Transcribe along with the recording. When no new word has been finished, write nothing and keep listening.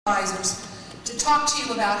advisors to talk to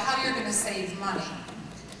you about how you're going to save money.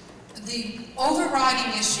 The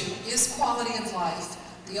overriding issue is quality of life.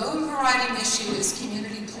 The overriding issue is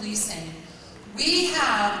community policing. We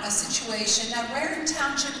have a situation that Raritan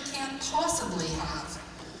Township can't possibly have.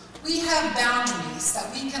 We have boundaries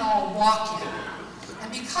that we can all walk in.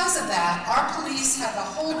 And because of that, our police have a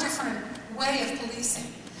whole different way of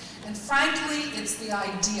policing. And frankly, it's the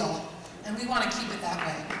ideal. And we want to keep it that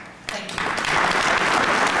way. Thank you.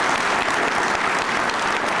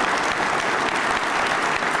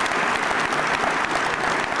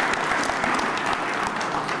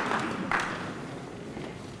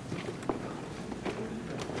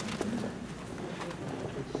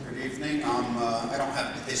 I don't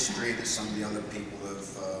have the history that some of the other people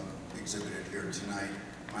have exhibited here tonight.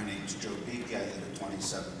 My name is Joe Beakey. I live at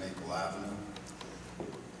 27 Maple Avenue.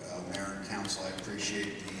 Mayor and Council, I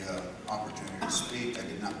appreciate the opportunity to speak. I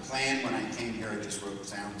did not plan when I came here. I just wrote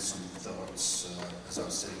down some thoughts as I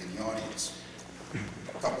was sitting in the audience.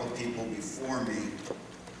 A couple of people before me,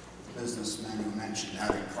 businessmen who mentioned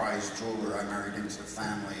having Prize Jeweler. I married into the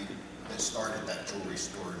family that started that jewelry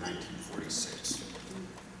store in 1946.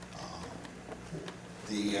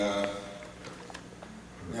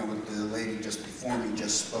 What the lady just before me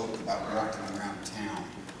just spoke about walking around town.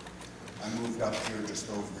 I moved up here just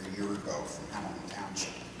over a year ago from Flemington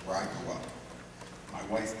Township, where I grew up. My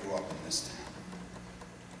wife grew up in this town.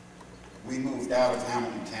 We moved out of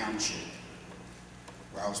Flemington Township,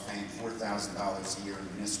 where I was paying $4,000 a year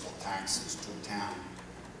in municipal taxes, to a town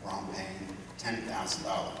where I'm paying $10,000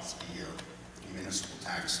 a year in municipal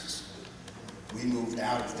taxes. We moved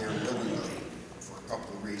out of there willingly for a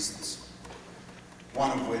couple of reasons.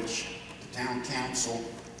 One of which the town council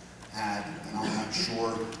had, and I'm not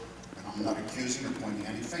sure, and I'm not accusing or pointing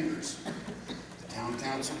any fingers, the town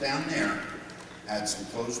council down there had some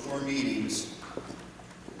closed-door meetings.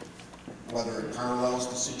 Whether it parallels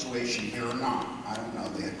the situation here or not, I don't know.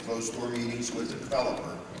 They had closed-door meetings with the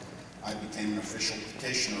developer. I became an official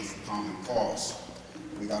petitioner for common cause.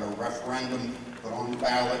 We got a referendum put on the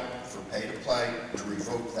ballot for pay-to-play to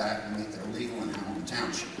revoke that and make it illegal in Flemington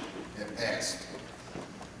Township. It passed.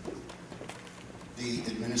 The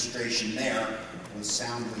administration there was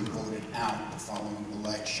soundly voted out the following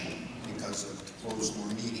election because of the closed-door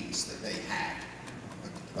meetings that they had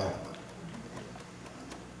with the developer.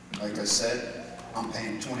 Like I said, I'm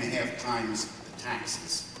paying 2.5 times the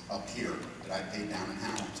taxes up here that I pay down in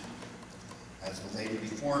Hamilton. As the lady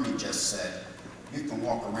before me just said, you can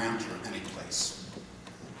walk around here any place.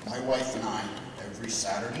 My wife and I, every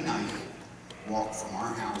Saturday night, walk from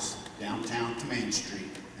our house downtown to Main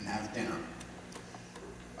Street and have dinner.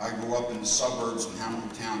 I grew up in the suburbs in Hamilton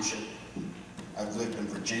Township. I've lived in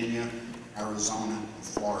Virginia, Arizona, and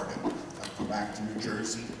Florida. I've come back to New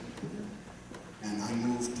Jersey, and I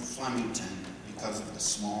moved to Flemington because of the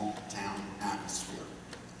small town atmosphere.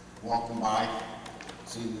 Walking by,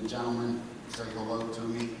 seeing the gentleman say hello to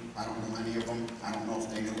me. I don't know any of them. I don't know if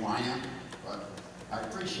they know who I am, but I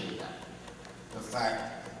appreciate that. The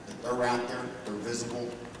fact that they're out there, they're visible.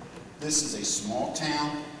 This is a small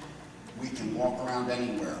town. We can walk around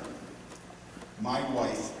anywhere. My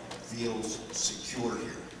wife feels secure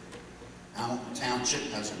here. Hamilton Township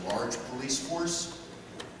has a large police force.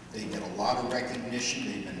 They get a lot of recognition.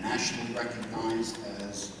 They've been nationally recognized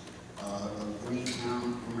as a green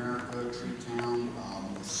town, America, tree town,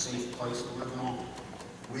 a safe place to live in all.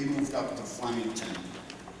 We moved up to Flemington.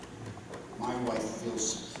 My wife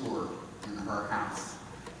feels secure in her house.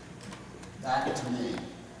 That, to me,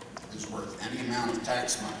 is worth any amount of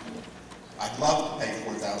tax money. I'd love to pay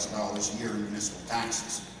 $4,000 a year in municipal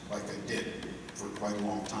taxes, like I did for quite a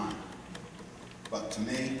long time. But to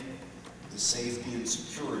me, the safety and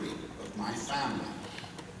security of my family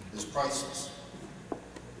is priceless.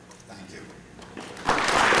 Thank you.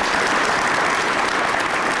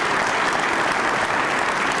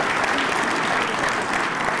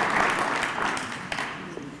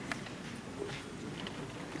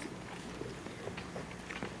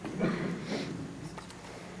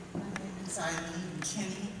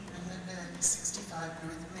 I live at 65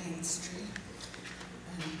 North Main Street,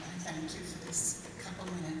 and I thank you for this couple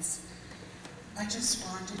minutes. I just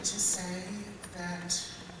wanted to say that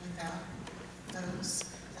without those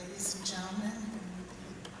ladies and gentlemen,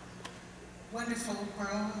 the wonderful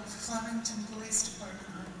borough of Flemington Police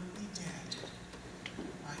Department would be dead.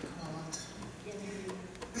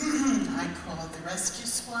 I called the rescue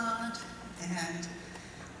squad, and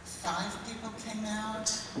 5 people came out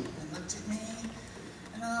and looked at me,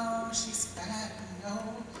 and oh, she's bad, and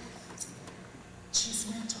no, she's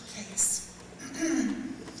a mental case.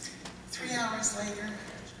 3 hours later,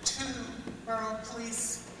 2 borough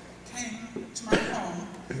police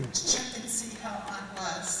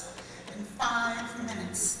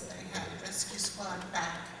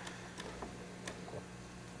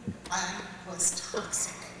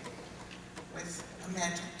toxic with a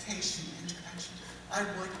medication interaction, I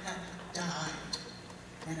would have died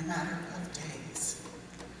in a matter of days.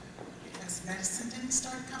 Because medicine didn't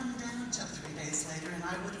start coming down until 3 days later, and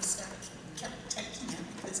I would have kept taking it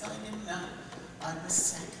because I didn't know I was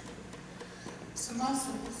sick. So most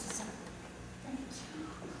of this is thank you.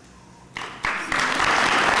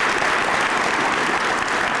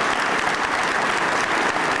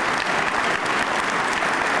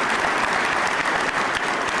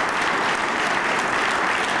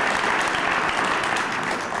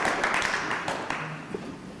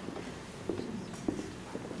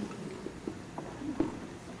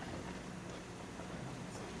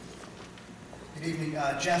 Good evening,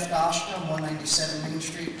 Jeff Doshka, 197 Main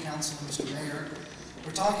Street, Counsel, Mr. Mayor.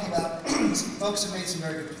 We're talking about, folks have made some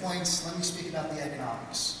very good points. Let me speak about the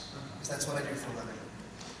economics, because that's what I do for a living.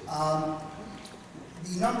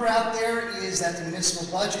 The number out there is that the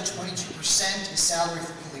municipal budget, 22% is salary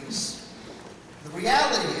for police. The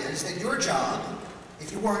reality is that your job,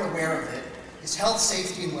 if you weren't aware of it, is health,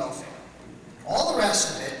 safety, and welfare. All the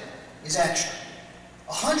rest of it is extra.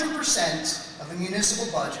 100% of the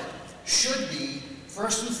municipal budget should be,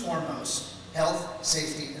 first and foremost, health,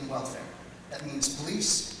 safety, and welfare. That means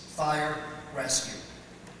police, fire, rescue.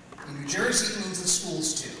 In New Jersey, it means the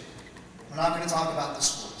schools too. We're not going to talk about the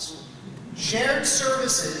schools. Shared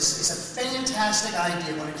services is a fantastic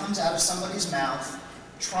idea when it comes out of somebody's mouth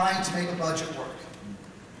trying to make a budget work.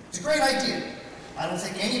 It's a great idea. I don't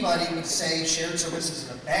think anybody would say shared services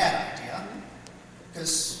is a bad idea,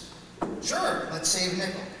 because sure, let's save a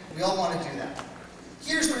nickel. We all want to do that.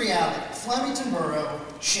 Here's the reality. Flemington Borough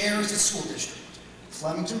shares its school district.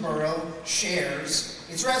 Flemington Borough shares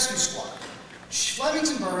its rescue squad.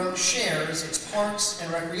 Flemington Borough shares its parks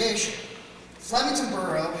and recreation. Flemington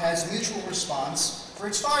Borough has mutual response for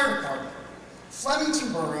its fire department.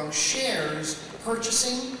 Flemington Borough shares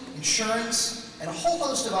purchasing, insurance, and a whole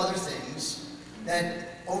host of other things that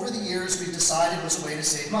over the years we've decided was a way to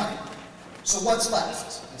save money. So what's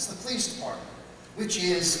left? It's the police department, which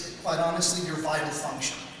is, quite honestly, your vital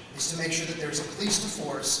function, is to make sure that there's a police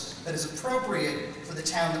force that is appropriate for the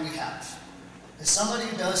town that we have. As somebody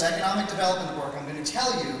who does economic development work, I'm going to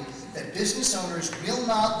tell you that business owners will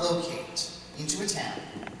not locate into a town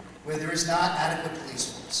where there is not adequate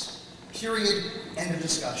police force. Period. End of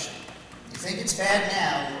discussion. You think it's bad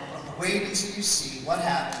now, wait until you see what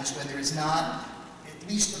happens when there is not at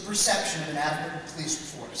least the perception of an adequate police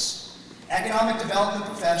force. Economic development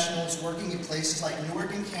professionals working in places like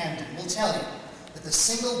Newark and Camden will tell you that the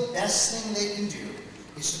single best thing they can do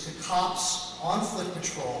is to put cops on foot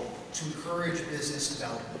patrol to encourage business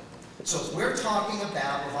development. So if we're talking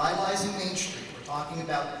about revitalizing Main Street, we're talking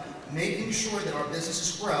about making sure that our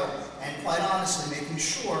businesses grow, and quite honestly, making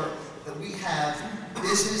sure that we have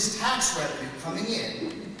business tax revenue coming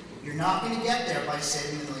in, you're not going to get there by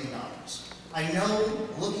saving $1 million. I know,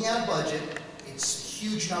 looking at a budget, it's a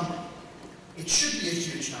huge number. It should be a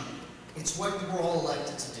huge number. It's what we were all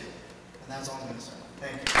elected to do. And that's all I'm going to say.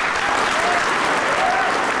 Thank you.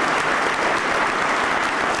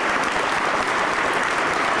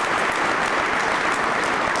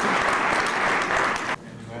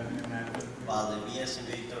 Father B.S.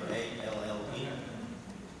 Victor A.L.L.E.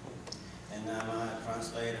 And I'm a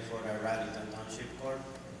translator for the Raritan Township Court.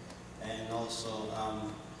 And also,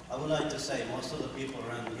 I would like to say, most of the people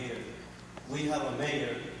around here, we have a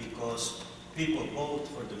mayor because people vote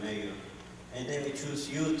for the mayor. And they will choose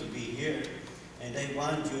you to be here. And they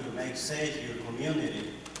want you to make safe your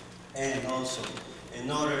community. And also,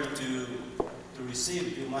 in order to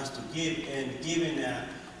receive, you must to give. And giving a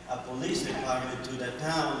police department to the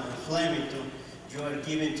town of Flemington, you are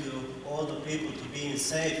giving to all the people to being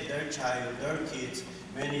safe, their child, their kids.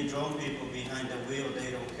 Many drunk people behind the wheel,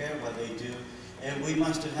 they don't care what they do. And we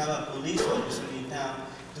must have a police officer in town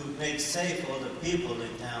to make safe all the people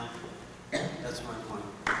in town. That's my point.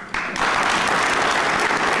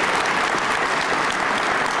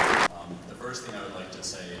 The first thing I would like to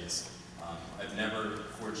say is I've never,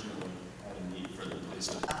 fortunately, had a need for the police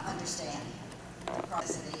to understand the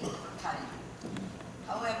process of cutting.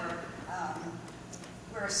 However,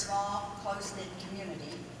 we're a small, close-knit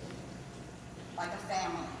community, like a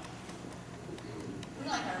family. We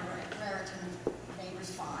like our Raritan neighbors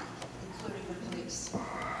fine, including the police.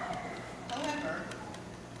 However,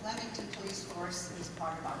 Flemington Police Force is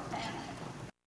part of our family.